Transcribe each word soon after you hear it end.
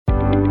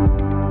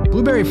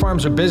Blueberry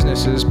farms are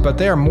businesses, but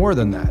they are more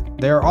than that.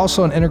 They are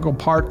also an integral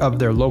part of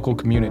their local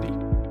community.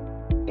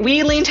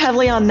 We leaned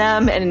heavily on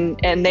them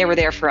and they were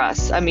there for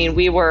us. I mean,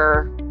 we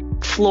were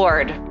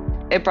floored.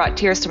 It brought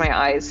tears to my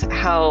eyes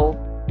how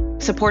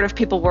supportive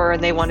people were,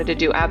 and they wanted to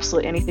do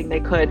absolutely anything they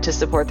could to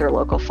support their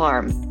local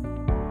farm.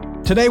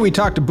 Today, we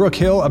talked to Brooke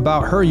Hill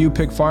about her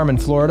U-Pick farm in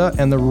Florida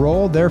and the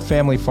role their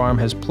family farm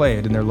has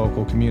played in their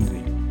local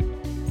community.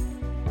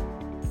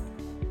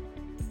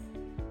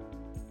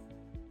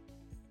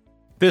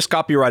 This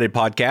copyrighted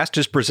podcast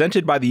is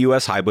presented by the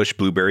U.S. Highbush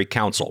Blueberry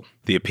Council.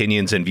 The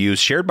opinions and views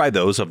shared by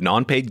those of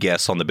non-paid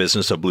guests on the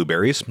business of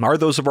blueberries are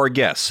those of our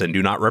guests and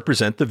do not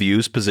represent the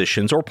views,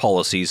 positions, or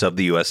policies of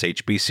the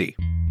USHBC.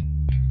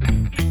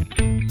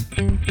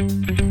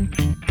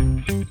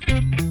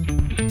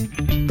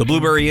 The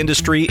blueberry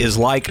industry is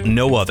like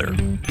no other.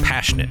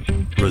 Passionate,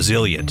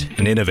 resilient,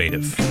 and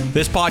innovative.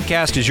 This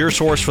podcast is your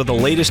source for the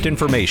latest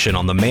information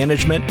on the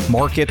management,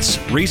 markets,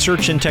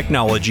 research, and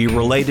technology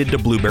related to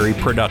blueberry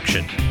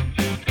production.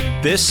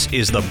 This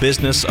is the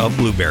business of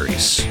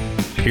blueberries.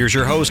 Here's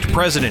your host,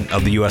 President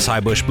of the U.S.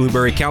 Highbush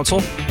Blueberry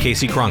Council,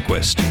 Casey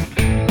Cronquist.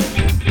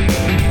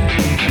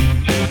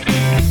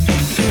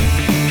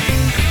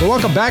 Well,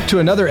 welcome back to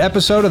another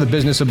episode of the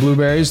Business of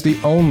Blueberries, the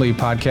only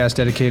podcast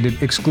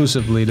dedicated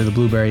exclusively to the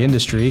blueberry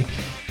industry.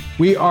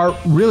 We are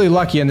really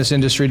lucky in this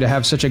industry to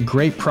have such a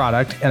great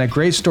product and a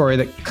great story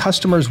that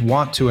customers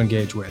want to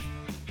engage with.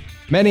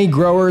 Many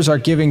growers are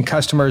giving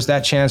customers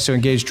that chance to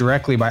engage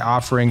directly by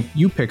offering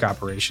U-Pick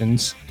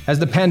operations. As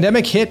the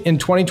pandemic hit in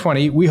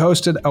 2020, we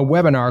hosted a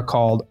webinar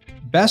called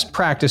Best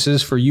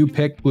Practices for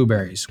U-Pick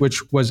Blueberries,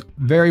 which was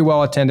very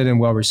well attended and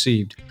well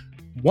received.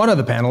 One of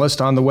the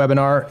panelists on the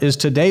webinar is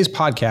today's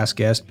podcast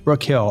guest,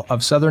 Brooke Hill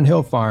of Southern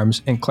Hill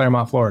Farms in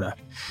Claremont, Florida.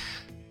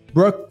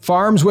 Brooke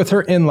farms with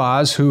her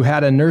in-laws who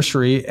had a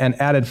nursery and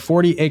added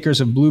 40 acres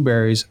of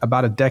blueberries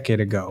about a decade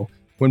ago.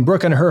 When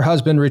Brooke and her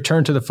husband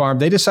returned to the farm,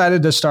 they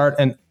decided to start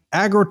an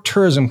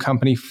agritourism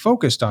company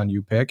focused on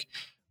U-Pick.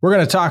 We're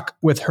going to talk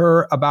with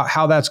her about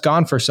how that's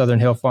gone for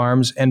Southern Hill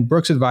Farms and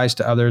Brooke's advice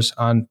to others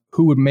on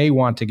who may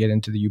want to get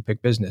into the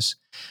U-Pick business.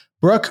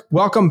 Brooke,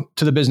 welcome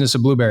to the Business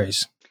of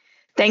Blueberries.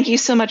 Thank you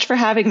so much for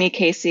having me,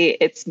 Casey.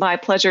 It's my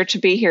pleasure to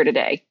be here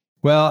today.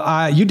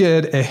 Well, you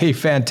did a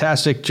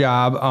fantastic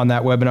job on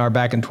that webinar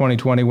back in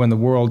 2020 when the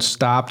world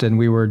stopped and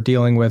we were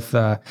dealing with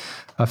a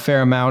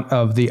fair amount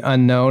of the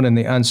unknown and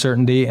the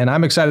uncertainty. And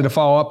I'm excited to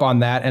follow up on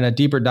that and a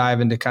deeper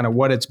dive into kind of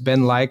what it's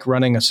been like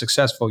running a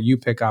successful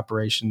U-Pick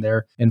operation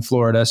there in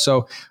Florida.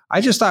 So I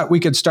just thought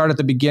we could start at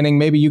the beginning.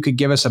 Maybe you could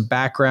give us a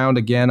background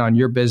again on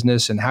your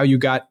business and how you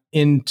got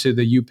into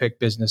the U-Pick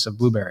business of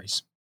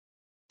blueberries.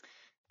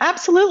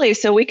 Absolutely.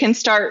 So we can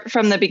start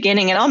from the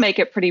beginning, and I'll make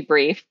it pretty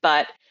brief,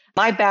 but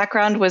my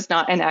background was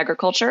not in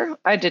agriculture.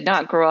 I did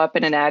not grow up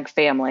in an ag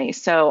family.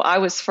 So I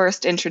was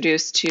first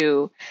introduced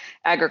to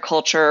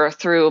agriculture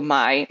through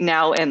my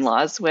now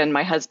in-laws when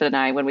my husband and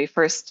I, when we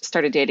first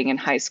started dating in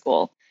high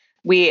school.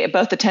 We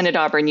both attended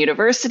Auburn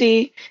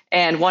University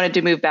and wanted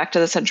to move back to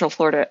the Central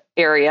Florida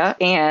area.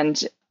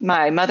 And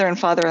my mother and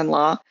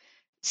father-in-law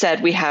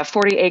said, we have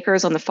 40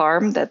 acres on the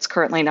farm that's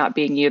currently not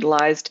being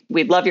utilized.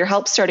 We'd love your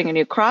help starting a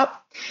new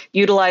crop,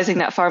 utilizing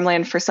that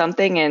farmland for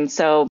something. And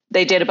so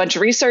they did a bunch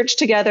of research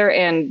together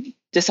and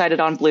decided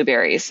on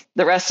blueberries.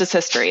 The rest is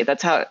history.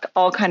 That's how it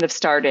all kind of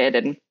started.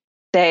 And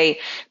they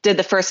did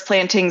the first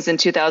plantings in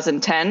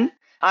 2010.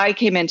 I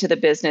came into the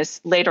business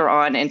later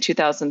on in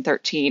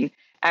 2013,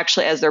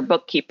 actually as their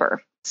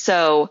bookkeeper.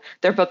 So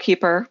their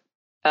bookkeeper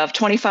of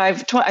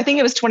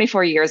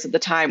 24 years at the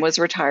time was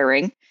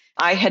retiring.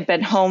 I had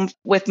been home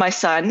with my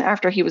son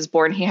after he was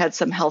born. He had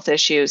some health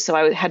issues. So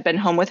I had been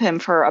home with him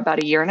for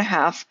about a year and a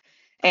half.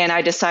 And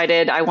I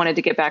decided I wanted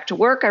to get back to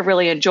work. I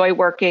really enjoy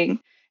working.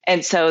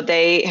 And so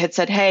they had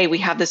said, hey, we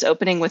have this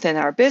opening within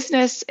our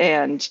business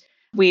and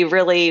we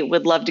really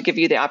would love to give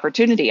you the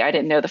opportunity. I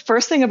didn't know the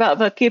first thing about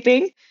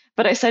bookkeeping,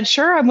 but I said,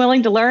 sure, I'm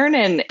willing to learn.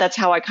 And that's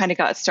how I kind of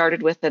got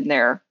started within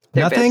their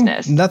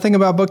business. Nothing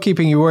about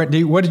bookkeeping. What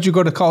did you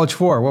go to college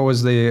for? What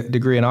was the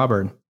degree in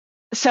Auburn?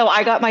 So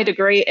I got my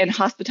degree in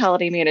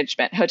hospitality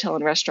management, hotel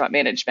and restaurant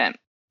management.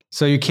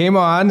 So you came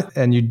on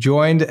and you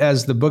joined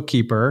as the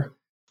bookkeeper.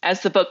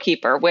 As the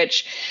bookkeeper,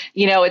 which,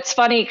 it's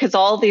funny because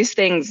all these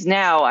things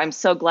now, I'm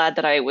so glad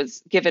that I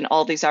was given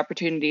all these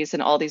opportunities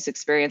and all these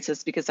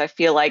experiences because I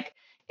feel like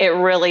it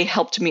really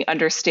helped me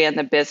understand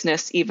the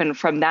business even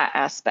from that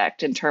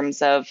aspect in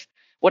terms of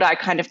what I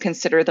kind of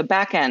consider the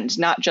back end,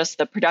 not just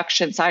the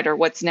production side or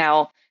what's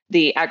now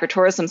the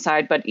agritourism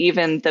side, but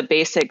even the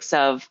basics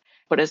of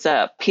what does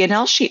a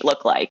P&L sheet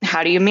look like?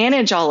 How do you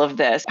manage all of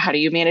this? How do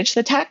you manage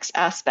the tax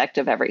aspect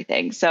of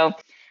everything? So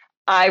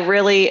I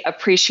really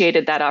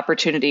appreciated that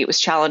opportunity. It was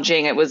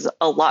challenging. It was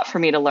a lot for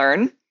me to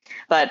learn,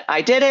 but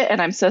I did it.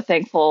 And I'm so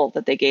thankful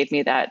that they gave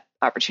me that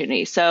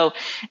opportunity. So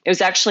it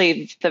was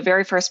actually the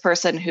very first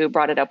person who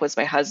brought it up was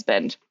my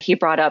husband. He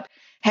brought up,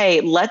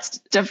 hey, let's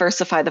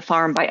diversify the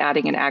farm by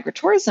adding an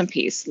agritourism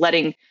piece,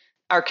 letting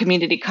our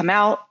community come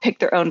out, pick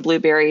their own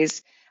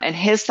blueberries. And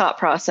his thought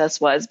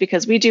process was,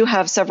 because we do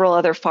have several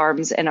other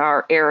farms in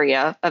our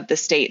area of the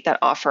state that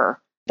offer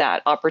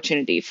that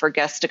opportunity for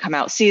guests to come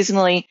out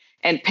seasonally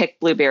and pick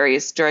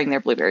blueberries during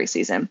their blueberry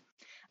season.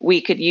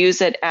 We could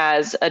use it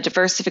as a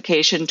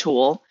diversification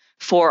tool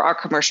for our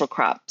commercial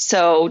crop.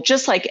 So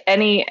just like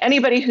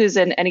anybody who's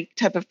in any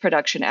type of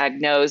production ag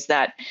knows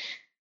that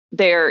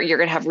you're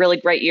going to have really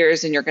great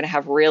years and you're going to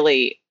have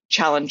really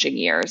challenging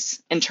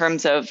years in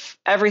terms of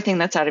everything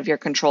that's out of your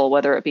control,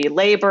 whether it be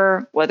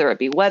labor, whether it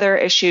be weather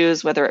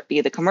issues, whether it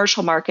be the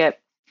commercial market.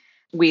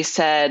 We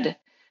said,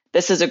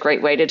 this is a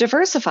great way to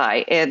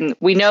diversify. And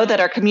we know that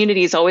our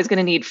community is always going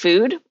to need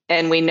food.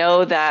 And we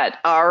know that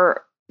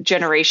our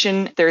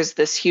generation, there's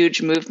this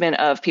huge movement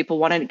of people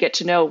wanting to get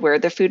to know where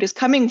the food is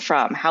coming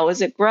from. How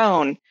is it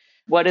grown?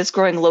 What is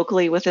growing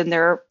locally within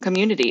their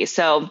community?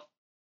 So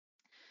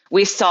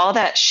we saw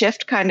that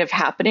shift kind of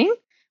happening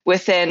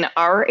within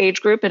our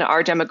age group and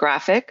our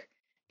demographic.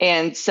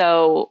 And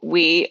so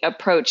we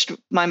approached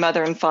my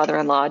mother and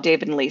father-in-law,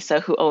 David and Lisa,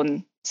 who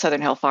own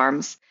Southern Hill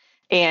Farms.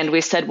 And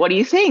we said, what do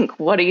you think?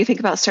 What do you think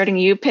about starting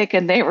a U-Pick?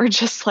 And they were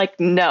just like,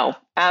 no,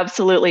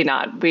 absolutely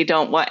not. We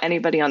don't want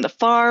anybody on the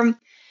farm.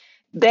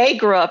 They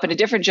grew up in a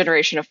different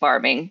generation of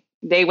farming.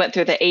 They went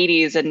through the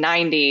 80s and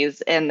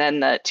 90s and then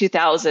the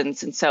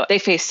 2000s. And so they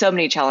faced so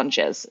many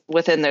challenges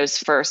within those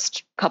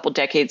first couple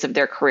decades of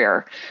their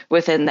career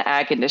within the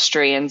ag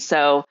industry. And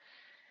so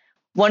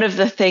one of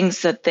the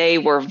things that they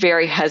were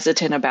very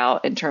hesitant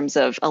about in terms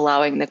of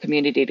allowing the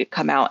community to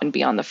come out and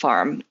be on the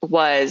farm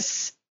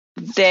was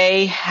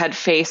they had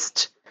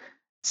faced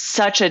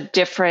such a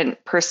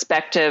different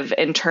perspective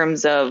in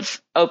terms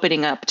of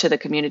opening up to the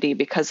community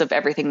because of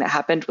everything that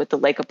happened with the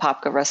Lake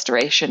Apopka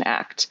Restoration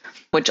Act,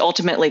 which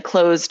ultimately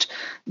closed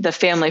the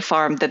family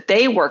farm that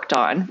they worked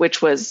on,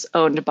 which was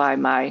owned by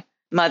my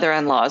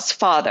mother-in-law's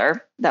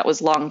father. That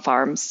was Long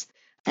Farms.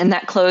 And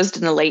that closed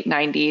in the late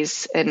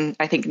 90s and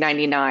I think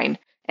 99.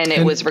 And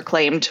it was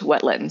reclaimed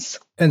wetlands.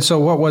 And so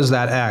what was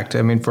that act?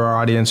 I mean, for our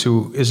audience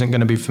who isn't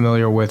going to be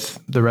familiar with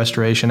the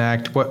Restoration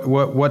Act, what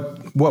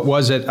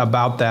was it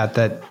about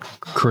that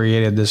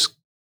created this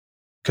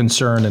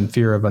concern and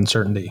fear of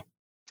uncertainty?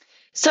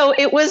 So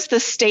it was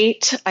the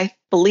state, I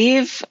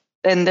believe,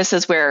 and this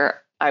is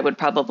where I would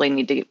probably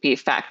need to be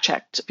fact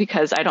checked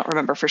because I don't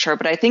remember for sure,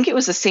 but I think it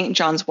was the St.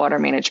 John's Water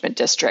Management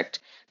District.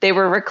 They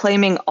were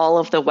reclaiming all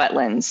of the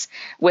wetlands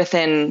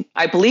within,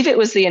 I believe it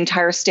was the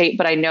entire state,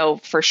 but I know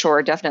for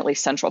sure, definitely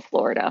Central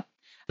Florida.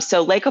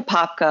 So Lake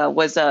Apopka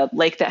was a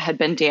lake that had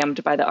been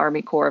dammed by the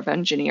Army Corps of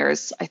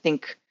Engineers, I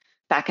think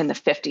back in the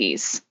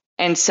 50s.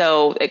 And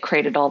so it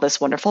created all this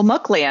wonderful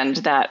muckland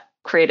that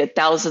created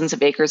thousands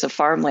of acres of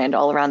farmland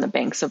all around the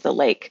banks of the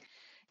lake.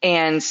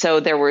 And so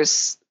there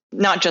was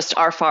not just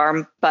our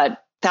farm,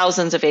 but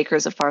thousands of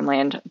acres of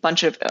farmland, a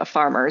bunch of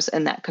farmers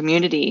in that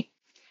community,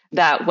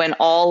 that when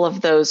all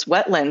of those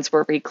wetlands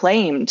were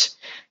reclaimed,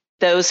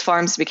 those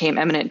farms became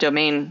eminent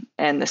domain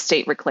and the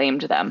state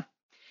reclaimed them.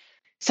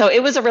 So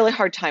it was a really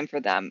hard time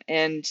for them.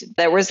 And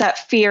there was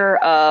that fear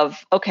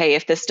of, okay,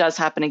 if this does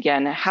happen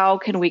again, how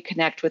can we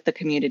connect with the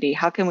community?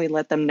 How can we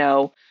let them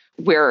know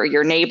we're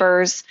your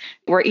neighbors?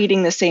 We're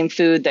eating the same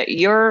food that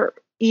you're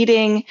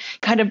eating,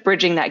 kind of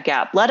bridging that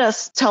gap. Let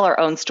us tell our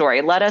own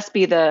story. Let us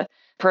be the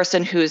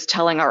person who's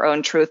telling our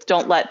own truth.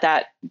 Don't let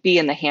that be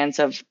in the hands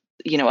of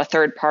a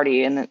third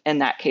party. In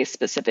that case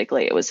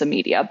specifically, it was the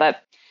media.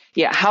 But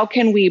yeah, how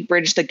can we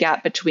bridge the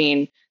gap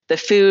between the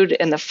food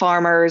and the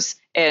farmers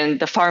and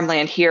the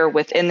farmland here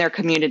within their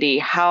community?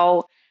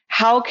 How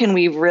can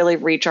we really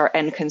reach our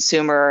end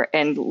consumer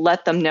and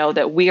let them know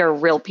that we are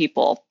real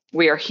people?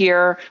 We are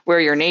here.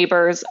 We're your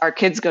neighbors. Our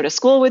kids go to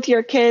school with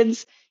your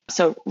kids.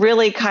 So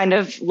really kind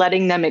of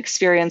letting them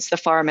experience the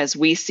farm as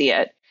we see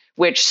it,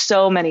 which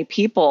so many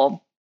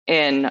people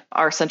in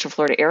our Central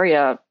Florida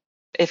area,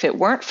 if it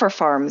weren't for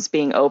farms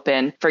being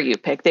open for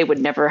U-Pick, they would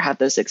never have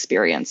those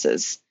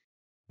experiences.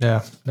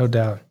 Yeah, no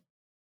doubt.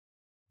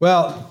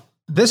 Well,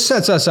 this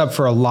sets us up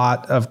for a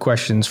lot of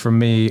questions from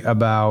me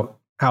about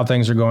how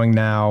things are going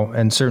now.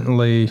 And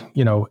certainly,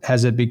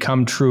 has it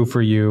become true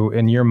for you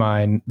in your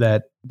mind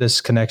that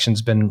this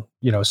connection's been,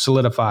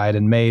 solidified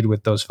and made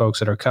with those folks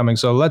that are coming?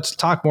 So let's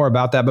talk more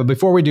about that. But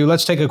before we do,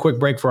 let's take a quick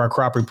break for our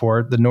crop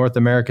report. The North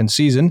American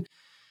season,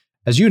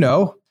 as you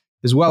know,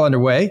 is well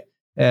underway.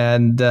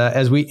 And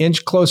as we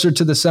inch closer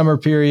to the summer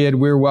period,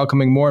 we're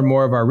welcoming more and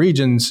more of our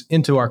regions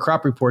into our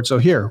crop report. So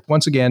here,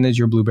 once again, is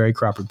your blueberry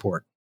crop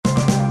report.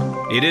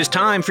 It is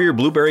time for your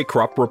blueberry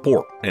crop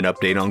report, an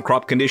update on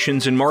crop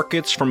conditions and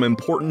markets from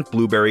important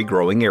blueberry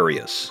growing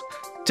areas.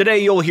 Today,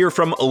 you'll hear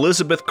from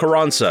Elizabeth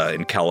Carranza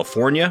in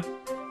California,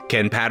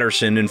 Ken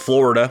Patterson in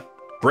Florida,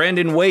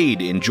 Brandon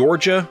Wade in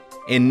Georgia,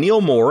 and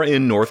Neil Moore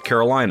in North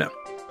Carolina.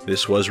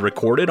 This was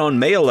recorded on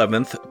May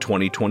 11th,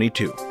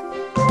 2022.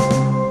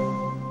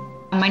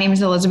 My name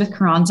is Elizabeth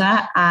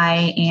Carranza.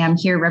 I am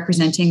here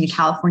representing the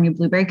California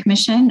Blueberry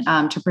Commission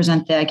to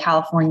present the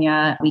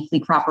California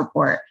Weekly Crop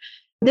Report.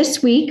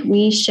 This week,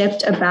 we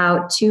shipped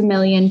about 2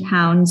 million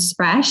pounds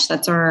fresh.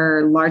 That's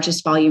our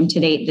largest volume to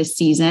date this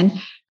season.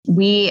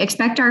 We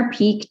expect our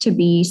peak to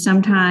be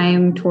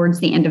sometime towards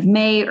the end of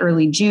May,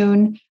 early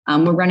June.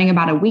 We're running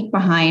about a week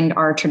behind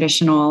our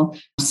traditional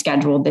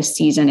schedule this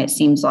season, it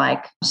seems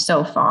like,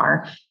 so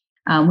far.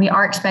 We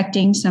are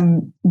expecting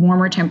some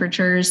warmer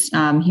temperatures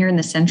here in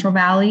the Central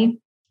Valley.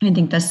 I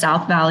think the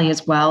South Valley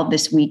as well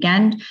this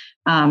weekend.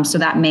 So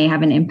that may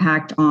have an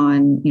impact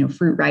on,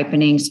 fruit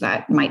ripening. So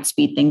that might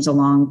speed things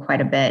along quite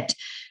a bit.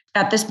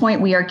 At this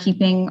point, we are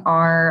keeping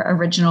our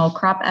original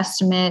crop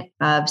estimate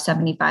of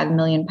 75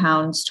 million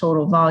pounds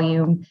total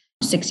volume,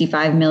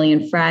 65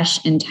 million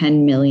fresh, and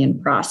 10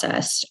 million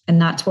processed.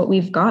 And that's what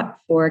we've got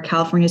for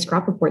California's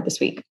crop report this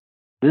week.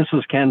 This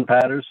is Ken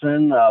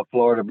Patterson,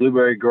 Florida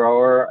blueberry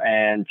grower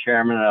and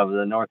chairman of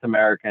the North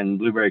American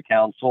Blueberry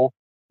Council,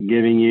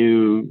 giving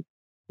you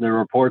the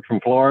report from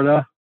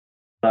Florida.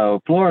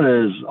 So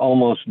Florida is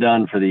almost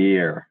done for the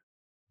year.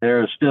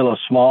 There is still a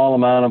small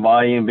amount of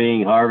volume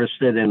being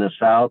harvested in the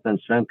south and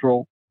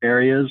central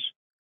areas,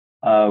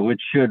 which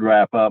should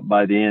wrap up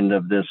by the end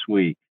of this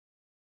week.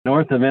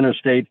 North of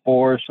Interstate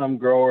 4, some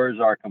growers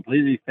are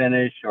completely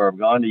finished or have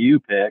gone to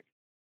U-pick,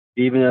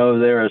 even though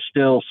there is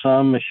still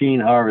some machine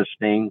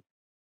harvesting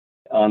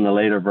on the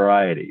later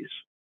varieties.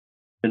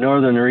 The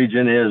northern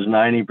region is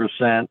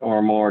 90%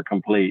 or more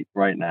complete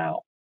right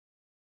now.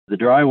 The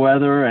dry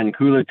weather and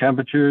cooler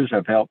temperatures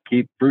have helped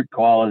keep fruit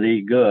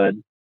quality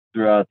good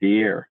throughout the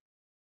year.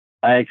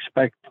 I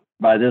expect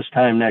by this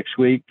time next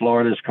week,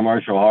 Florida's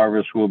commercial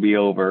harvest will be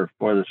over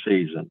for the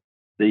season.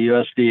 The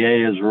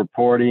USDA is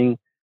reporting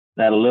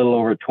that a little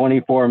over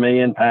 24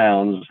 million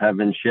pounds have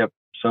been shipped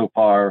so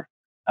far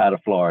out of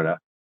Florida.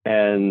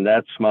 And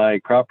that's my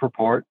crop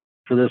report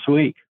for this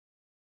week.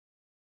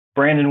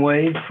 Brandon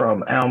Wade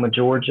from Alma,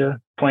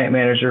 Georgia, plant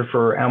manager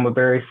for Alma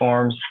Berry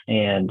Farms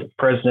and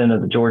president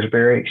of the Georgia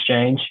Berry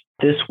Exchange.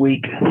 This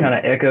week kind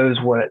of echoes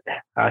what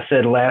I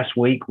said last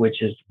week,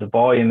 which is the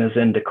volume is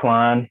in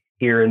decline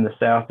here in the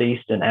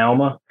Southeast in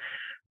Alma.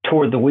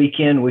 Toward the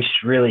weekend, we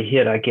should really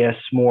hit, I guess,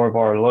 more of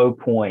our low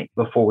point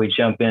before we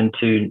jump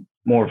into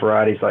more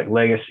varieties like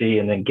Legacy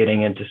and then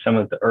getting into some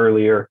of the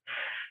earlier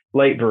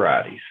late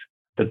varieties.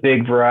 The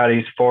big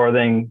varieties,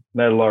 Farthing,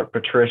 Meadowlark,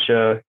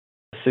 Patricia,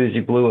 Susie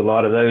Blue, a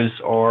lot of those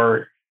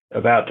are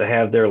about to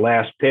have their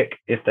last pick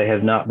if they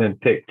have not been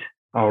picked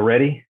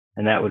already,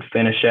 and that would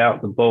finish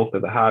out the bulk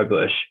of the high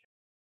bush.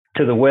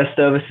 To the west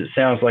of us, it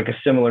sounds like a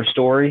similar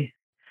story,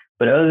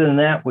 but other than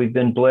that, we've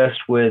been blessed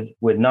with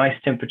nice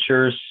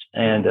temperatures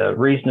and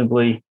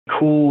reasonably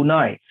cool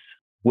nights,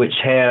 which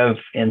have,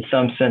 in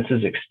some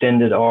senses,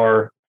 extended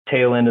our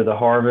tail end of the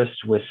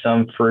harvest with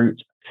some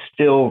fruit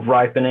still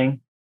ripening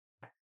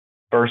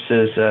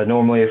versus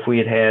normally if we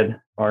had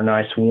our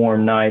nice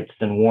warm nights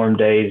and warm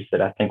days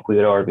that I think we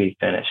would already be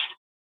finished.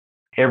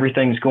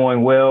 Everything's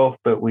going well,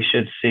 but we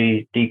should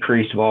see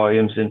decreased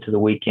volumes into the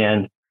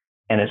weekend.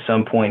 And at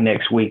some point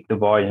next week, the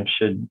volume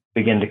should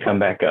begin to come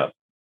back up.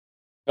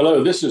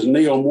 Hello, this is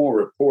Neil Moore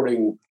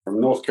reporting from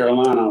North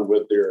Carolina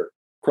with their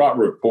crop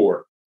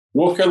report.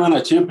 North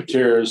Carolina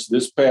temperatures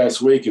this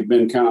past week have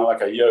been kind of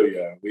like a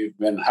yo-yo. We've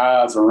been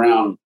highs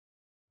around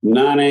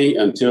 90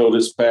 until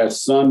this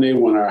past Sunday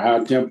when our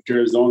high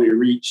temperatures only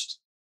reached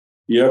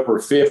the upper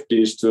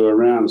 50s to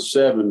around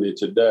 70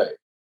 today,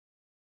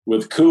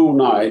 with cool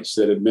nights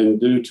that have been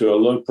due to a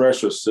low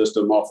pressure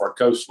system off our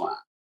coastline.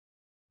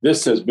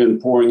 This has been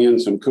pouring in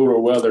some cooler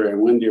weather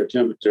and windier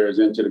temperatures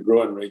into the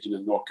growing region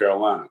in North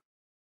Carolina.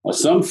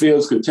 Some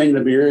fields continue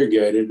to be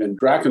irrigated and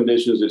dry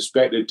conditions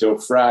expected till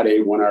Friday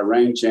when our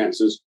rain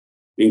chances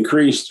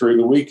increase through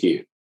the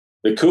weekend.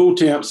 The cool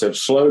temps have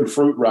slowed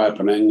fruit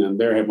ripening, and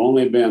there have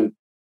only been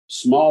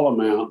small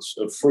amounts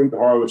of fruit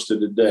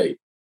harvested to date.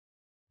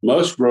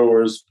 Most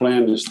growers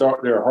plan to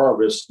start their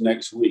harvest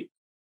next week.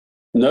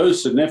 No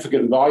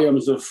significant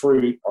volumes of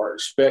fruit are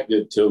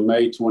expected till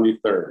May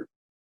 23rd.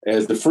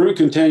 As the fruit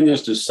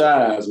continues to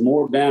size,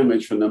 more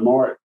damage from the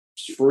March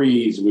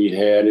freeze we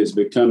had is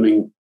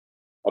becoming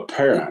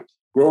apparent.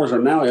 Growers are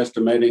now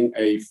estimating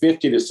a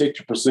 50 to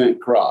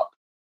 60% crop.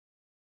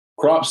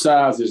 Crop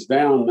size is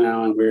down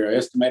now, and we're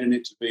estimating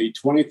it to be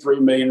 23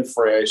 million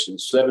fresh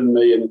and 7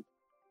 million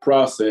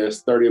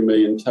processed, 30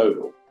 million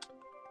total.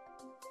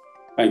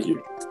 Thank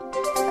you.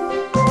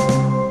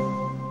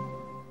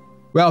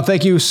 Well,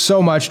 thank you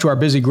so much to our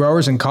busy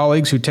growers and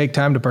colleagues who take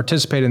time to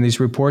participate in these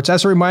reports.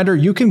 As a reminder,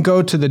 you can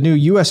go to the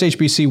new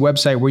USHBC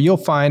website where you'll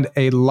find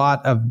a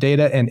lot of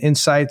data and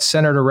insights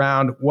centered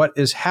around what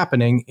is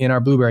happening in our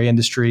blueberry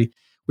industry.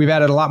 We've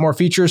added a lot more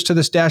features to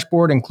this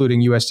dashboard,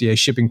 including USDA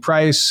shipping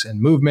price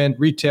and movement,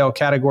 retail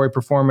category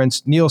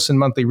performance, Nielsen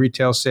monthly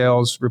retail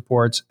sales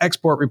reports,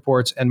 export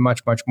reports, and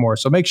much, much more.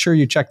 So make sure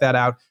you check that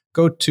out.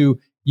 Go to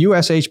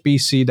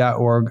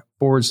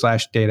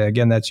ushbc.org/data.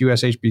 Again, that's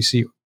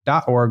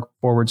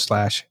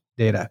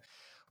ushbc.org/data.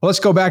 Well, let's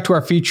go back to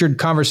our featured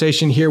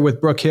conversation here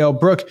with Brooke Hill.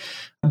 Brooke,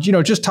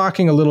 just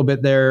talking a little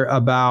bit there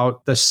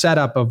about the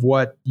setup of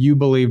what you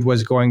believed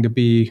was going to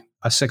be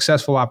a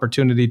successful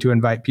opportunity to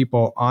invite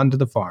people onto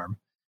the farm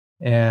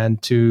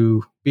and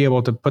to be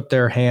able to put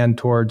their hand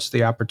towards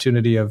the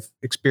opportunity of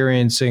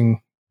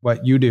experiencing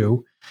what you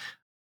do.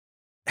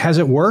 Has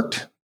it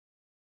worked?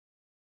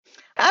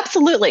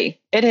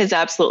 Absolutely. It has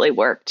absolutely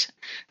worked.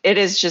 It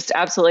is just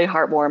absolutely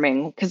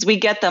heartwarming because we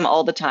get them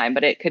all the time,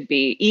 but it could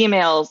be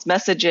emails,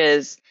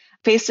 messages,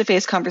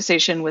 face-to-face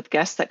conversation with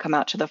guests that come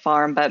out to the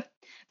farm. But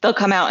they'll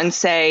come out and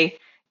say,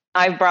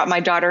 I brought my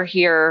daughter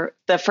here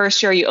the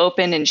first year you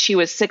opened and she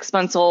was 6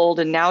 months old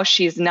and now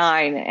she's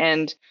 9.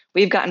 And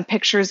we've gotten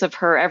pictures of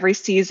her every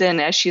season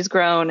as she's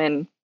grown.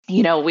 And,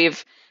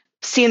 we've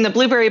seen the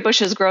blueberry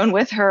bushes grown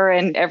with her.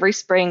 And every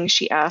spring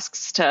she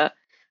asks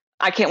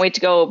I can't wait to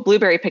go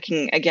blueberry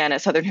picking again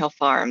at Southern Hill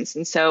Farms.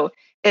 And so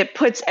it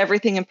puts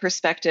everything in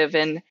perspective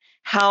and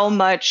how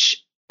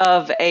much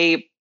of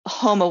a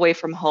home away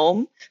from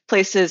home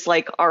places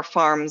like our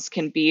farms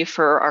can be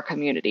for our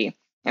community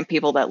and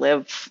people that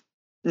live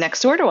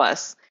next door to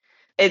us.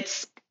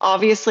 It's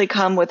obviously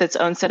come with its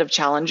own set of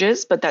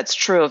challenges, but that's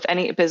true of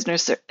any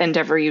business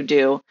endeavor you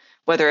do,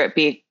 whether it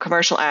be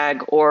commercial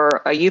ag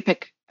or a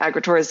UPIC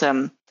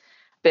agritourism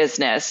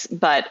business.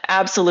 But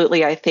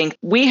absolutely, I think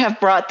we have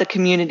brought the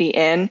community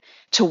in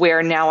to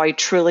where now I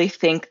truly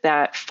think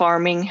that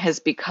farming has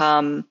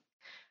become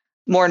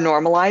more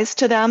normalized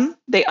to them.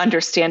 They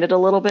understand it a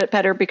little bit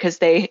better because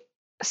they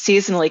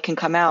seasonally can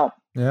come out.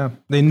 Yeah,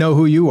 they know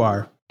who you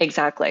are.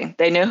 Exactly.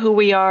 They know who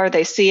we are.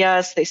 They see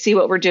us. They see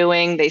what we're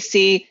doing. They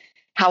see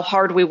how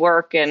hard we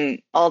work and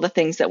all the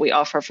things that we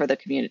offer for the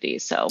community.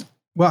 So.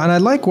 Well, and I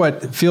like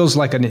what feels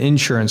like an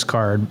insurance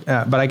card,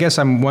 but I guess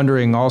I'm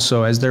wondering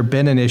also, has there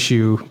been an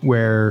issue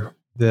where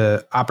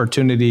the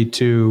opportunity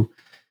to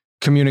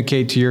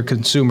communicate to your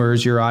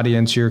consumers, your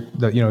audience,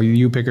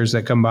 you pickers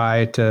that come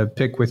by to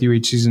pick with you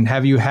each season,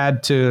 have you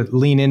had to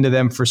lean into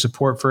them for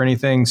support for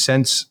anything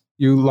since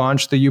you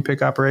launched the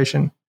UPIC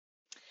operation?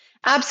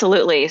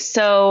 Absolutely.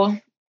 So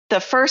the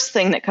first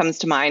thing that comes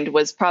to mind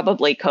was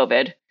probably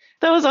COVID.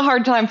 That was a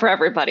hard time for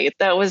everybody.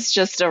 That was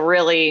just a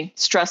really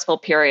stressful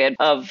period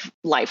of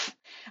life.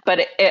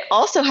 But it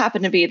also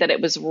happened to be that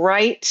it was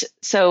right.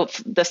 So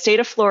the state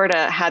of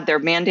Florida had their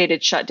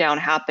mandated shutdown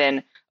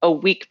happen a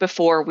week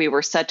before we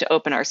were set to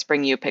open our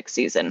spring UPIC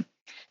season.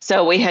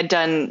 So we had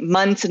done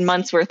months and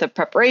months worth of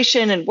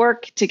preparation and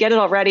work to get it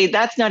all ready.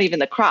 That's not even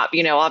the crop.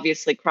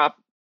 Obviously crop,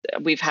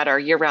 we've had our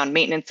year-round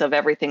maintenance of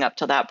everything up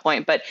to that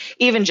point. But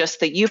even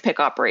just the UPIC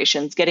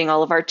operations, getting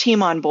all of our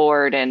team on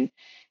board and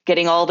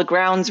getting all the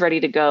grounds ready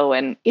to go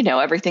and,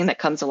 everything that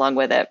comes along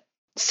with it.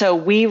 So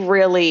we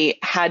really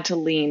had to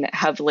lean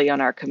heavily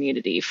on our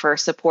community for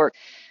support.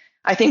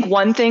 I think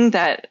one thing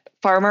that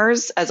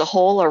farmers as a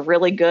whole are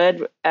really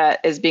good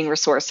at is being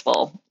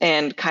resourceful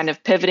and kind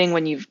of pivoting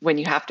when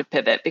you have to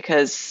pivot,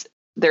 because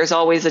there's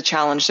always a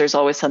challenge. There's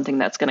always something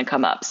that's going to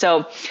come up.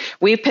 So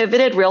we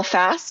pivoted real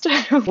fast.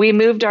 We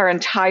moved our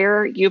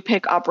entire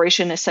UPIC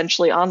operation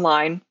essentially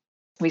online.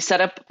 We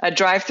set up a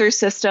drive-through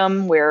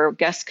system where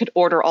guests could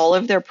order all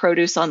of their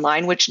produce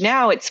online, which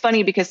now it's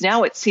funny because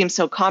now it seems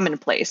so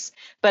commonplace.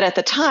 But at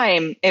the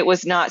time, it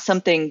was not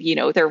something,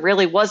 there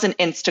really wasn't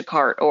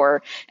Instacart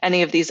or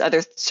any of these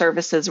other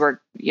services where,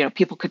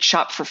 people could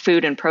shop for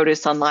food and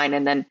produce online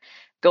and then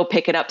go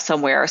pick it up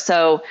somewhere.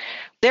 So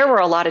there were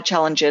a lot of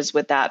challenges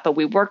with that, but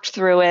we worked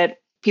through it.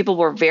 People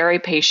were very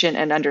patient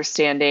and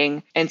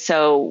understanding. And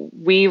so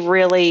we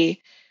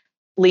really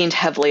leaned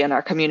heavily on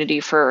our community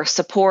for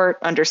support,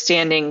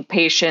 understanding,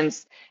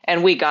 patience,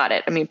 and we got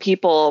it. I mean,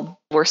 people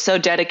were so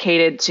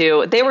dedicated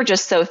they were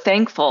just so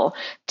thankful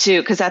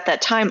because at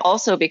that time,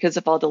 also because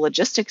of all the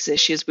logistics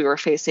issues we were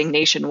facing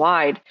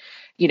nationwide,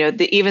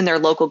 even their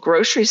local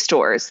grocery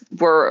stores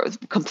were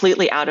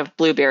completely out of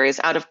blueberries,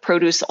 out of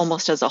produce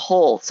almost as a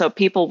whole. So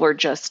people were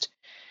just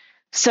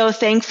so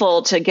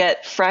thankful to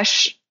get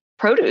fresh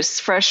produce,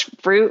 fresh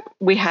fruit.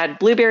 We had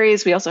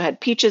blueberries. We also had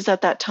peaches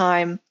at that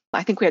time.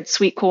 I think we had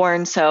sweet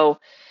corn. So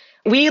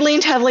we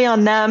leaned heavily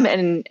on them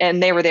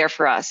and they were there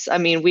for us. I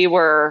mean, we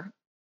were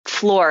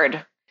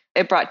floored.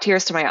 It brought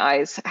tears to my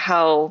eyes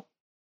how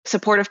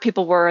supportive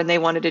people were, and they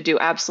wanted to do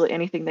absolutely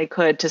anything they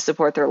could to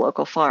support their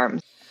local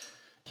farms.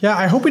 Yeah,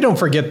 I hope we don't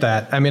forget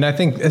that. I mean, I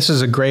think this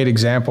is a great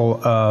example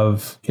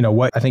of,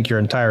 what I think your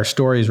entire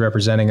story is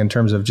representing in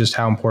terms of just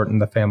how important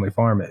the family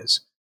farm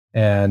is.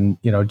 And,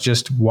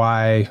 just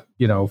why,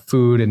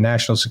 food and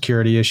national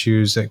security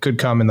issues that could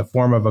come in the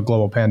form of a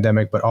global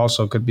pandemic, but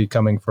also could be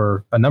coming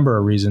for a number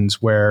of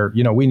reasons where,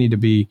 we need to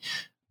be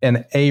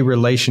in a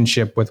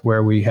relationship with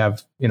where we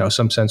have,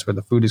 some sense where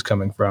the food is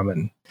coming from.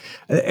 And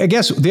I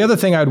guess the other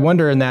thing I'd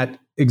wonder in that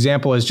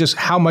example is just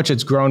how much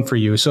it's grown for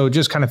you. So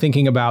just kind of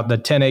thinking about the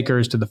 10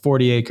 acres to the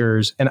 40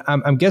 acres. And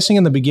I'm guessing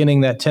in the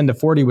beginning that 10 to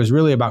 40 was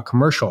really about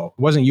commercial.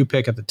 It wasn't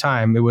UPIC at the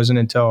time. It wasn't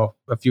until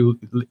a few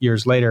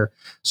years later.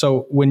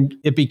 So when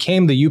it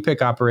became the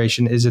UPIC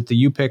operation, is it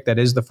the UPIC that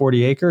is the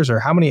 40 acres, or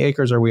how many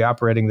acres are we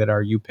operating that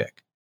are UPIC?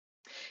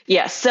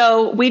 Yes.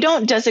 So we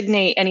don't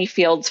designate any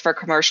fields for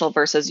commercial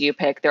versus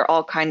UPIC. They're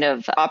all kind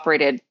of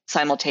operated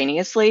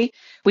simultaneously.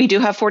 We do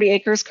have 40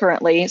 acres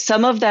currently.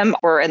 Some of them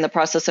we're in the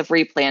process of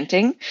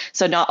replanting.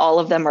 So not all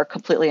of them are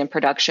completely in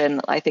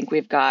production. I think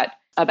we've got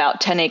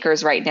about 10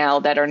 acres right now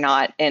that are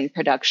not in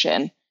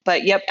production.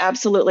 But yep,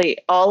 absolutely.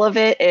 All of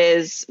it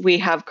is, we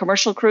have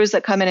commercial crews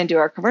that come in and do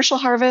our commercial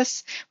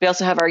harvests. We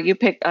also have our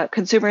U-Pick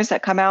consumers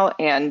that come out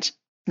and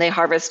they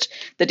harvest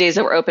the days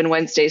that we're open,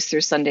 Wednesdays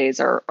through Sundays,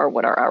 or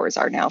what our hours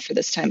are now for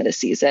this time of the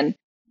season.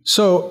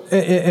 So,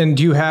 and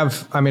do you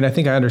have, I mean, I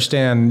think I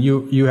understand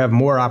you have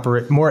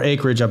more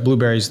acreage of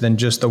blueberries than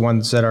just the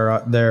ones that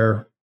are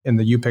there in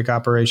the U-Pick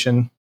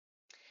operation?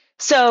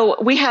 So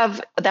we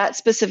have that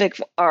specific,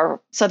 our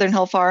Southern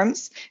Hill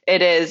Farms.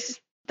 It is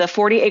the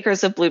 40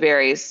 acres of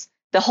blueberries.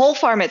 The whole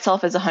farm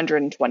itself is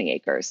 120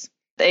 acres.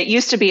 It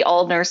used to be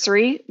all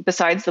nursery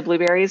besides the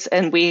blueberries,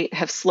 and we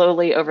have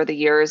slowly over the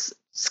years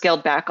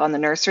scaled back on the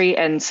nursery.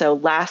 And so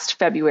last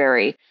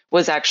February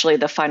was actually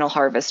the final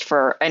harvest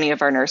for any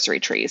of our nursery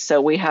trees.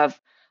 So we have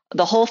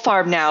the whole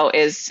farm now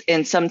is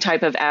in some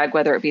type of ag,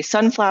 whether it be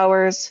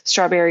sunflowers,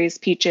 strawberries,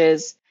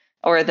 peaches,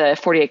 or the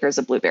 40 acres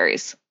of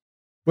blueberries.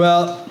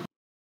 Well,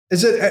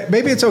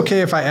 maybe it's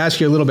okay if I ask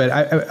you a little bit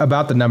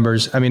about the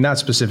numbers? I mean, not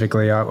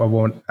specifically. I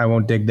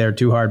won't dig there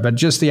too hard, but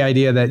just the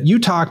idea that you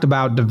talked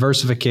about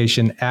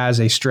diversification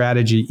as a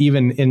strategy,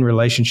 even in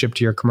relationship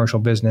to your commercial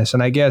business.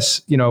 And I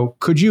guess,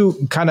 could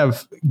you kind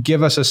of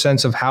give us a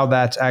sense of how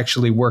that's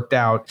actually worked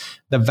out,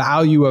 the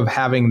value of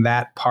having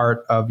that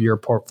part of your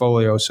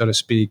portfolio, so to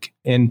speak,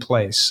 in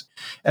place?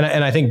 And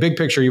I think big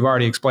picture, you've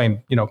already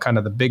explained, kind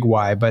of the big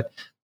why, but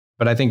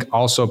I think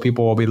also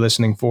people will be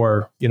listening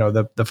for,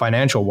 the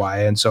financial why.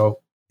 And so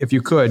if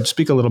you could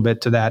speak a little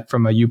bit to that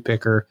from a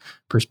U-Picker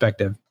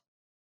perspective.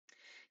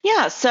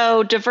 Yeah.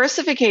 So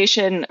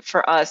diversification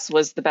for us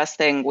was the best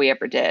thing we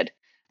ever did.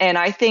 And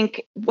I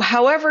think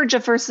however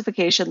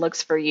diversification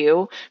looks for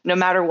you, no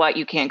matter what,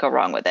 you can't go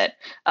wrong with it.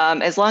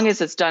 As long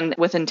as it's done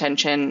with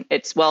intention,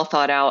 it's well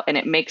thought out, and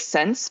it makes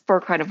sense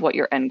for kind of what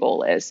your end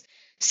goal is.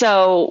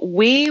 So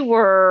we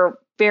were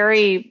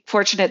very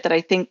fortunate that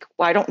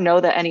I don't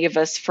know that any of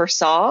us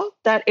foresaw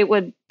that it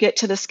would get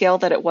to the scale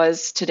that it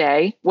was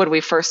today when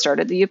we first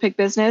started the U-Pick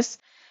business,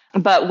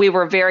 but we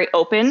were very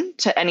open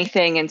to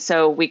anything. And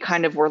so we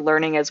kind of were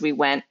learning as we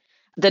went.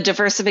 The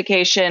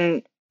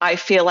diversification, I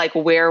feel like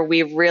where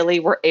we really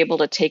were able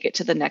to take it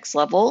to the next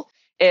level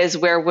is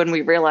where when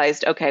we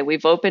realized, okay,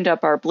 we've opened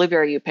up our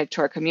blueberry U-Pick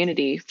to our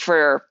community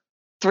for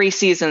 3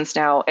 seasons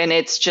now, and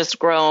it's just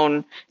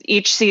grown.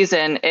 Each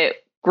season,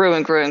 it grew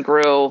and grew and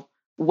grew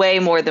way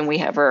more than we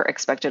ever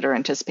expected or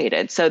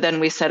anticipated. So then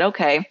we said,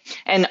 okay.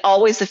 And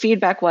always the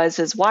feedback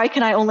is why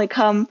can I only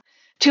come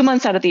 2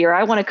 months out of the year?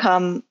 I want to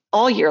come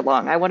all year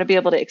long. I want to be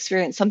able to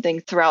experience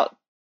something throughout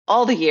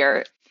all the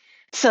year.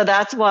 So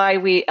that's why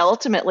we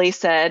ultimately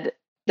said,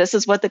 this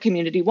is what the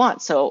community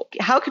wants. So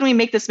how can we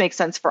make this make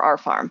sense for our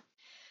farm?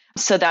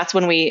 So that's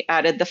when we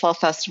added the Fall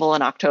Festival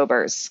in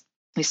Octobers.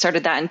 We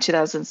started that in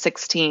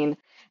 2016.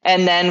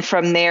 And then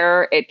from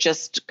there, it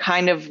just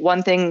kind of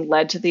one thing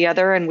led to the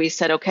other. And we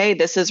said, okay,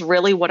 this is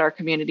really what our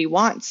community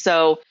wants.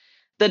 So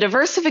the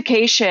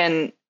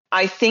diversification,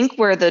 I think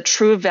where the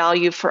true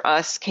value for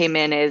us came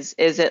in is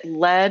it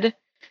led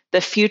the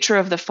future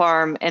of the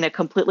farm in a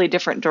completely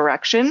different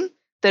direction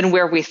than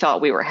where we thought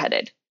we were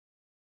headed.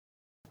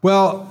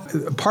 Well,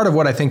 part of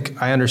what I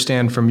think I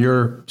understand from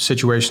your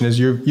situation is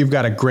you've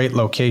got a great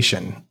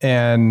location,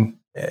 and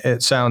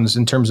it sounds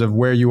in terms of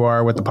where you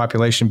are with the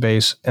population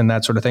base and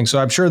that sort of thing. So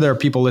I'm sure there are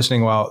people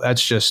listening, well,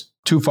 that's just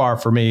too far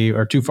for me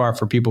or too far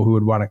for people who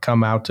would want to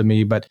come out to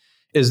me. But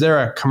is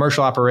there a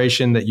commercial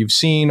operation that you've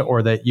seen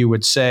or that you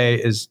would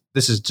say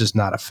this is just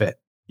not a fit?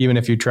 Even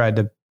if you tried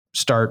to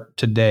start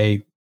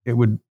today, it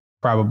would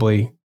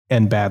probably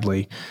end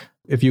badly.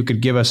 If you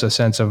could give us a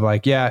sense of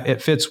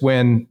it fits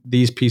when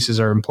these pieces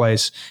are in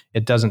place.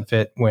 It doesn't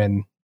fit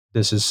when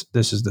this is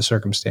the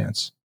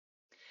circumstance.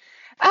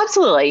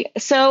 Absolutely.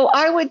 So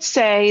I would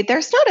say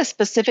there's not a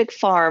specific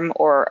farm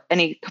or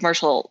any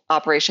commercial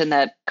operation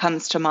that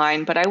comes to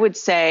mind, but I would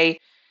say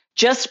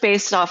just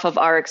based off of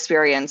our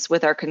experience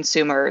with our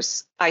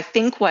consumers, I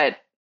think what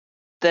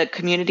the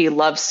community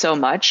loves so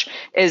much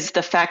is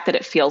the fact that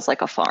it feels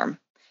like a farm,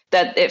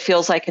 that it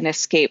feels like an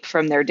escape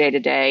from their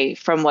day-to-day,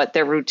 from what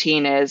their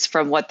routine is,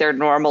 from what their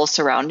normal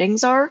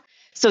surroundings are.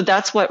 So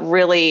that's what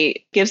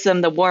really gives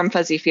them the warm,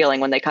 fuzzy feeling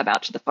when they come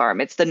out to the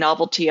farm. It's the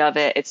novelty of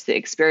it. It's the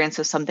experience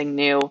of something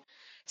new.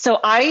 So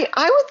I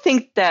would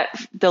think that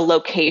the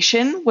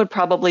location would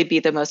probably be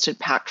the most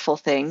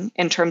impactful thing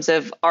in terms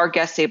of our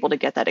guests able to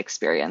get that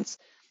experience.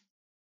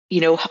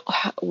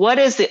 What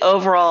is the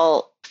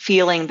overall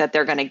feeling that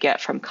they're going to get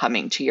from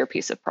coming to your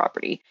piece of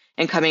property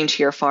and coming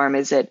to your farm?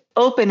 Is it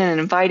open and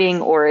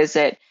inviting, or is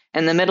it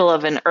in the middle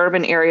of an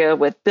urban area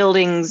with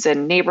buildings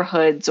and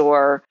neighborhoods,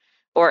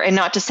 and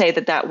not to say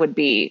that would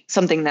be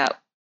something that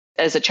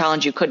as a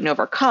challenge you couldn't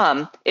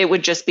overcome, it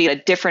would just be a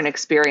different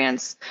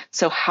experience.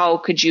 So how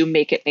could you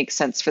make it make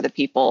sense for the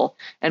people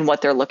and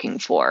what they're looking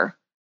for?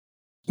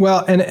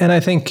 Well, and I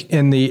think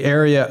in the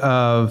area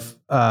of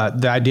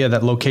the idea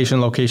that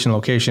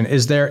location,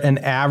 is there an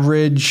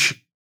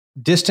average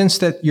distance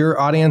that your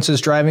audience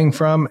is driving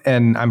from?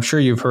 And I'm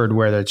sure you've heard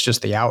where it's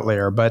just the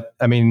outlier, but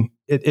I mean,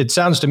 it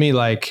sounds to me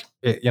like,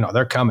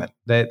 they're coming.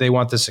 They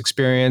want this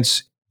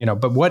experience.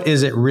 But what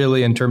is it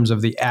really in terms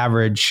of the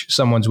average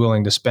someone's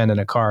willing to spend in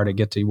a car to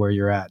get to where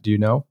you're at? Do you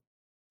know?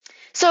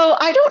 So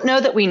I don't know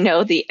that we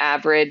know the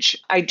average.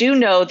 I do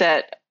know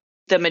that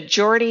the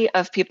majority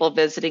of people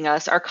visiting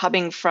us are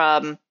coming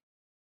from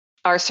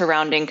our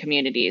surrounding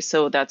communities.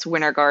 So that's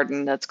Winter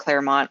Garden, that's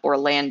Claremont,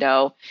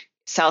 Orlando.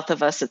 South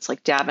of us, it's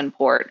like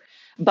Davenport.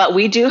 But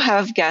we do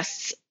have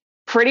guests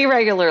pretty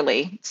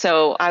regularly.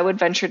 So I would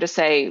venture to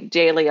say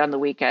daily on the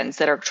weekends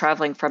that are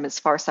traveling from as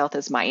far south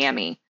as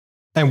Miami.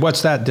 And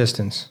what's that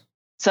distance?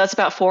 So that's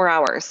about 4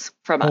 hours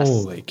from us.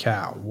 Holy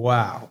cow.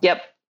 Wow.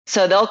 Yep.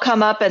 So they'll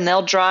come up and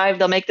they'll drive,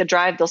 they'll make the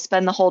drive, they'll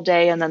spend the whole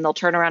day, and then they'll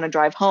turn around and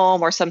drive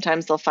home, or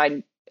sometimes they'll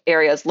find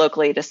areas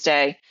locally to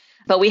stay.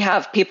 But we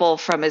have people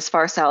from as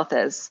far south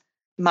as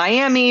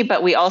Miami,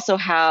 but we also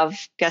have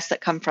guests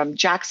that come from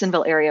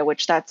Jacksonville area,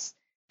 which that's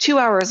 2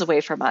 hours away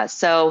from us.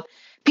 So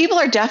people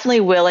are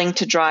definitely willing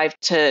to drive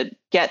to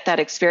get that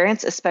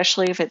experience,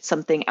 especially if it's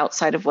something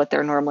outside of what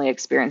they're normally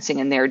experiencing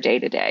in their day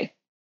to day.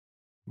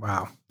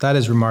 Wow, that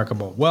is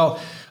remarkable. Well,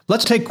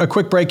 let's take a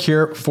quick break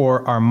here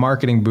for our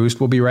marketing boost.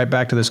 We'll be right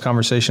back to this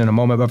conversation in a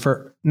moment. But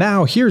for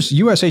now, here's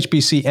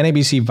USHBC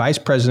NABC Vice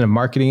President of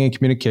Marketing and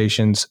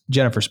Communications,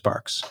 Jennifer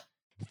Sparks.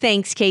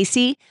 Thanks,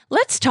 Casey.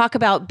 Let's talk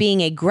about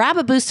being a Grab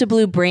a Boost of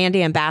Blue brand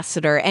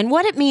ambassador and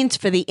what it means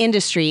for the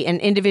industry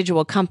and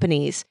individual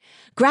companies.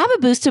 Grab a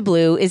Boost of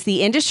Blue is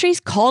the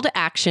industry's call to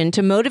action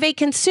to motivate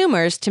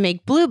consumers to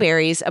make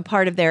blueberries a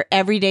part of their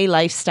everyday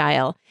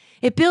lifestyle.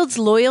 It builds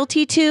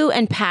loyalty to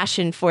and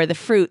passion for the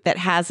fruit that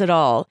has it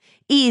all: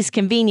 ease,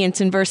 convenience,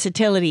 and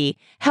versatility,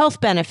 health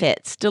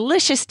benefits,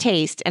 delicious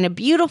taste, and a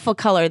beautiful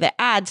color that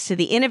adds to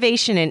the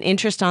innovation and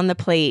interest on the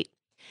plate.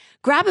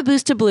 Grab a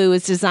Boost of Blue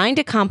is designed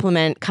to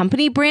complement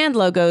company brand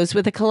logos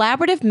with a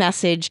collaborative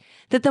message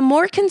that the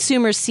more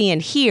consumers see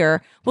and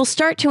hear will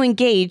start to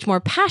engage more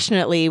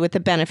passionately with the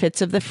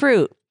benefits of the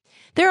fruit.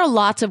 There are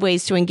lots of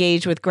ways to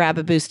engage with Grab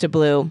a Boost of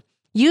Blue.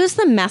 Use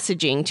the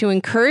messaging to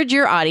encourage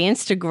your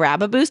audience to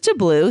grab a boost of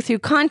blue through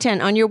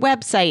content on your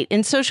website,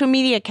 in social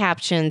media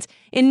captions,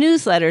 in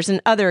newsletters,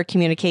 and other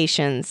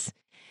communications.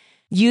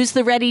 Use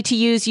the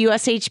ready-to-use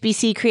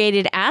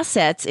USHBC-created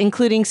assets,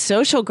 including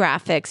social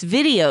graphics,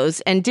 videos,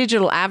 and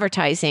digital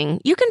advertising.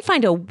 You can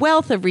find a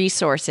wealth of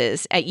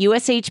resources at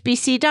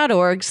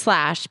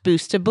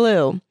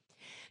ushbc.org/boostofblue.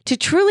 To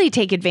truly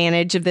take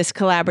advantage of this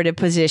collaborative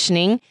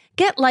positioning,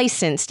 get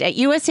licensed at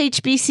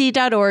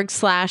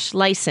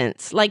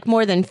ushbc.org/license, like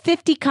more than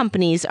 50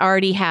 companies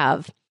already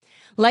have.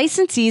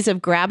 Licensees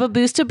of Grab a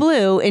Boost of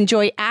Blue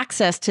enjoy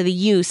access to the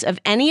use of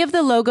any of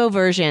the logo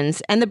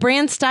versions and the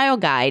brand style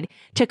guide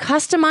to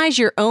customize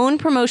your own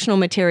promotional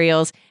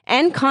materials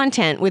and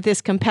content with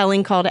this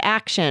compelling call to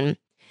action.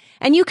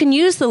 And you can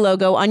use the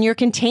logo on your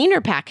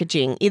container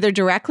packaging, either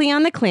directly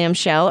on the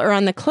clamshell or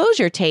on the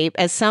closure tape,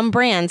 as some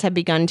brands have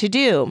begun to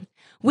do.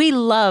 We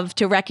love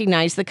to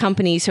recognize the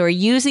companies who are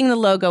using the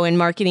logo in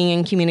marketing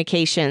and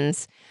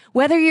communications.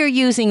 Whether you're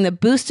using the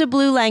Boost of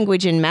Blue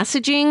language in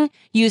messaging,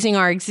 using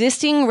our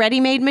existing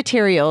ready-made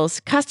materials,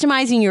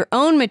 customizing your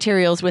own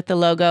materials with the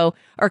logo,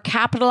 or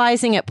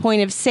capitalizing at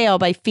point of sale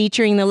by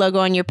featuring the logo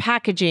on your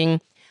packaging,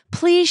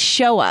 please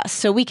show us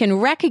so we can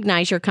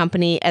recognize your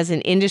company as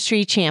an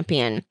industry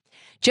champion.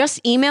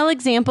 Just email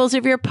examples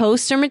of your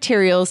posts or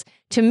materials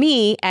to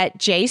me at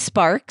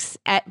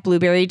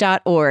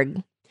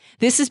jsparks@blueberry.org.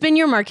 This has been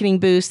your Marketing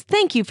Boost.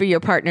 Thank you for your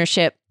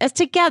partnership, as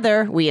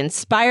together we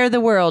inspire the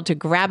world to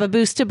grab a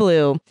boost to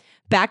blue.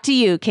 Back to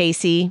you,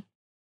 Casey.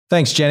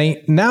 Thanks,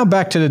 Jenny. Now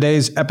back to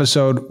today's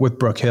episode with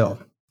Brooke Hill.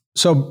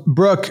 So,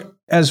 Brooke,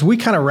 as we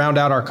kind of round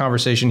out our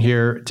conversation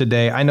here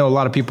today, I know a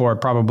lot of people are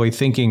probably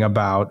thinking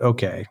about,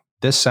 okay,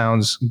 this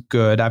sounds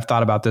good. I've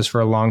thought about this for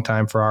a long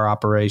time for our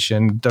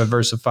operation,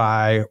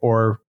 diversify,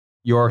 or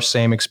your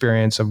same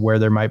experience of where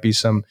there might be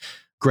some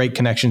great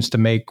connections to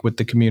make with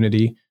the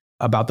community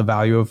about the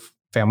value of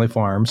family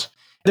farms.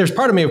 There's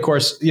part of me, of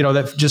course,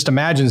 that just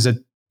imagines that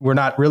we're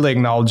not really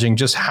acknowledging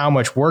just how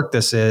much work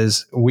this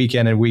is week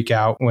in and week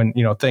out when,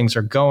 things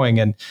are going.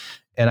 And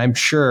I'm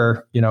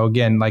sure,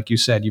 again, like you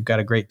said, you've got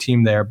a great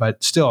team there,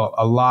 but still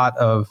a lot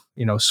of,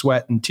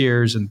 sweat and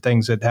tears and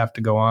things that have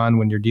to go on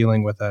when you're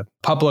dealing with a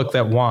public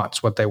that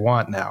wants what they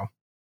want now.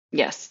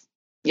 Yes.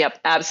 Yep.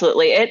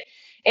 Absolutely. It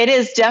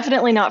is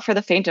definitely not for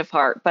the faint of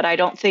heart, but I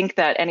don't think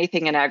that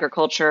anything in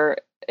agriculture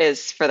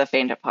is for the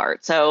faint of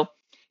heart. So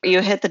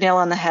you hit the nail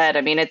on the head.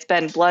 I mean, it's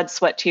been blood,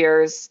 sweat,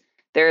 tears.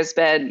 There's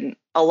been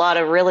a lot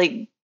of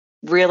really,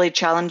 really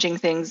challenging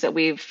things that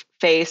we've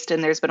faced,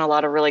 and there's been a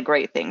lot of really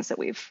great things that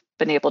we've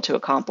been able to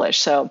accomplish.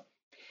 So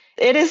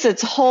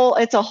it's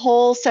a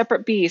whole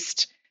separate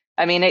beast.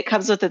 I mean, it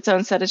comes with its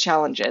own set of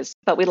challenges,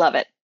 but we love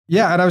it.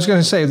 Yeah. And I was going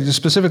to say,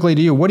 specifically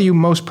to you, what are you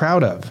most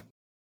proud of?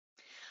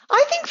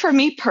 I think for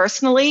me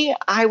personally,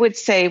 I would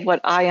say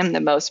what I am the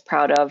most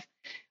proud of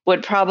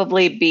would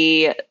probably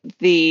be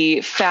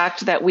the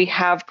fact that we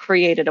have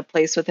created a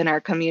place within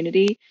our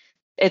community.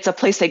 It's a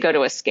place they go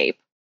to escape.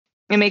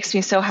 It makes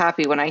me so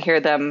happy when I hear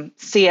them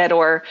see it,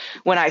 or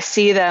when I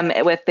see them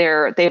with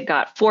they've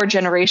got 4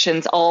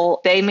 generations,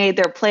 they made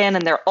their plan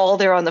and they're all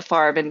there on the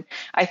farm. And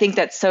I think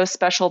that's so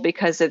special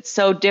because it's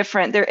so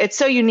different. It's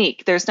so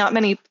unique. There's not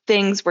many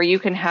things where you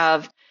can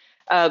have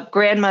a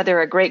grandmother,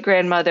 a great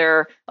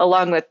grandmother,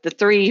 along with the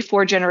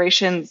 3-4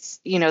 generations,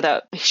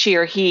 that she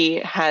or he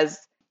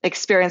has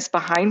experienced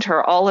behind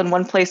her, all in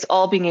one place,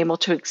 all being able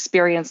to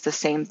experience the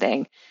same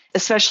thing.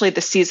 Especially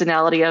the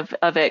seasonality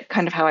of it,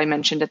 kind of how I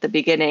mentioned at the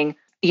beginning,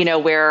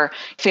 where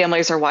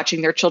families are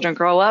watching their children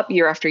grow up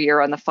year after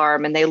year on the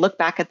farm, and they look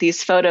back at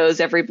these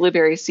photos every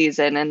blueberry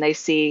season and they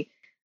see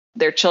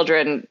their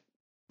children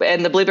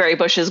and the blueberry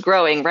bushes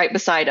growing right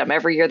beside them.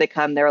 Every year they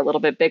come, they're a little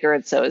bit bigger,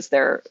 and so is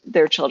their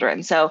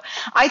children. So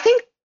I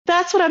think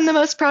that's what I'm the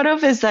most proud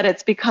of, is that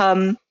it's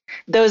become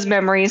those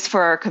memories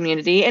for our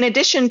community, in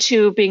addition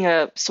to being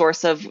a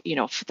source of,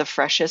 the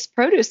freshest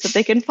produce that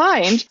they can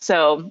find.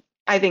 So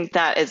I think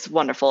that is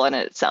wonderful in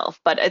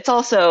itself, but it's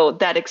also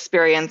that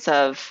experience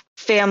of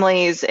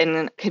families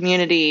and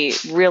community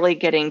really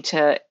getting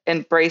to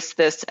embrace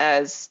this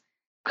as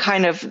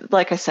kind of,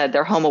 like I said,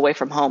 their home away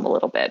from home a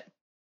little bit.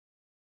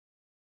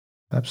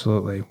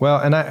 Absolutely. Well,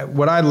 and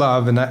what I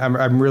love, and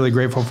I'm really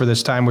grateful for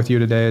this time with you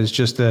today, is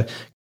just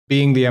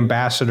being the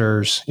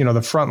ambassadors,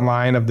 the front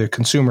line of the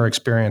consumer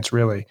experience,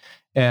 really.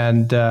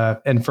 And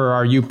for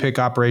our U-Pick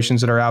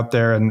operations that are out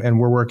there, and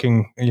we're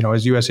working,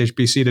 as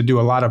USHBC to do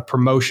a lot of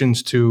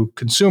promotions to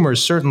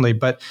consumers, certainly.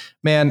 But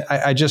man,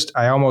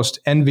 I almost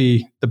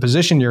envy the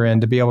position you're in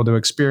to be able to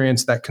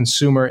experience that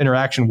consumer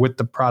interaction with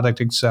the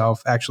product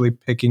itself, actually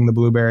picking the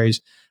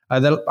blueberries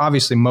that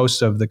obviously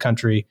most of the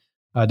country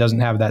doesn't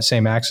have that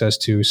same access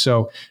to.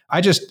 So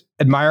I just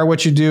admire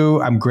what you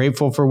do. I'm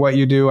grateful for what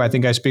you do. I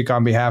think I speak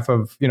on behalf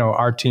of,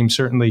 our team,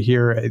 certainly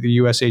here at the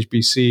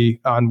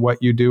USHBC, on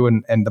what you do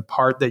and the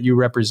part that you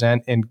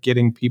represent in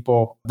getting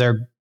people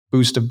their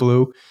boost of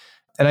blue.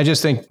 And I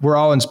just think we're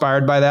all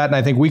inspired by that. And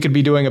I think we could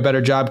be doing a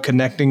better job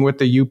connecting with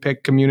the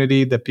U-Pick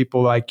community, the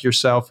people like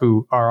yourself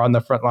who are on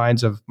the front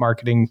lines of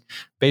marketing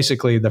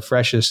basically the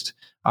freshest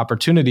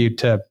opportunity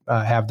to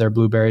have their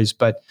blueberries,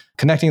 but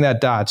connecting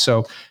that dot.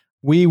 So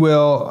we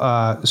will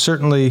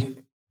certainly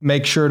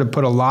make sure to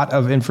put a lot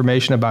of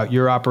information about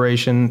your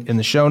operation in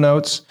the show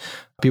notes.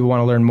 People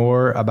want to learn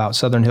more about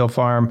Southern Hill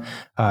Farm,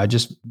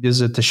 just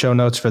visit the show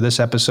notes for this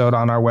episode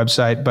on our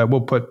website. But we'll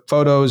put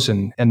photos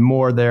and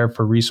more there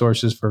for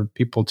resources for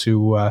people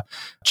to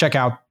check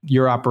out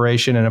your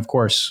operation, and of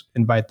course,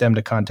 invite them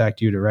to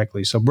contact you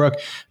directly. So Brooke,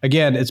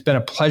 again, it's been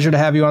a pleasure to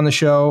have you on the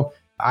show.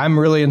 I'm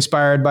really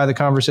inspired by the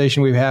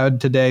conversation we've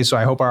had today, so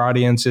I hope our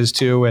audience is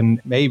too,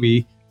 and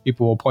maybe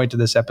people will point to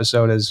this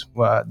episode as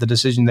the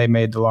decision they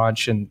made to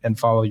launch and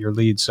follow your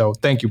lead. So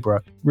thank you,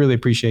 Brooke. Really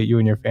appreciate you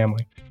and your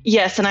family.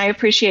 Yes, and I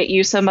appreciate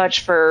you so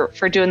much for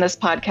doing this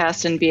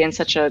podcast and being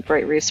such a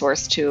great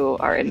resource to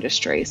our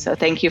industry. So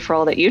thank you for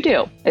all that you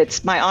do.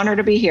 It's my honor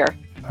to be here.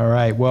 All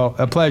right. Well,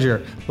 a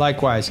pleasure.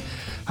 Likewise.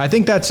 I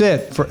think that's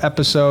it for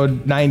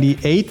episode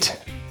 98.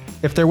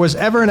 If there was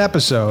ever an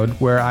episode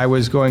where I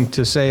was going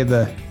to say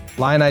the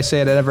line I say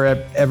at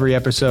every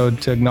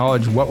episode to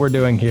acknowledge what we're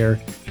doing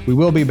here, we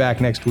will be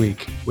back next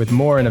week with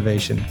more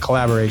innovation,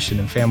 collaboration,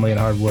 and family and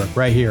hard work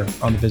right here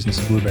on the Business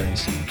of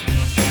Blueberries.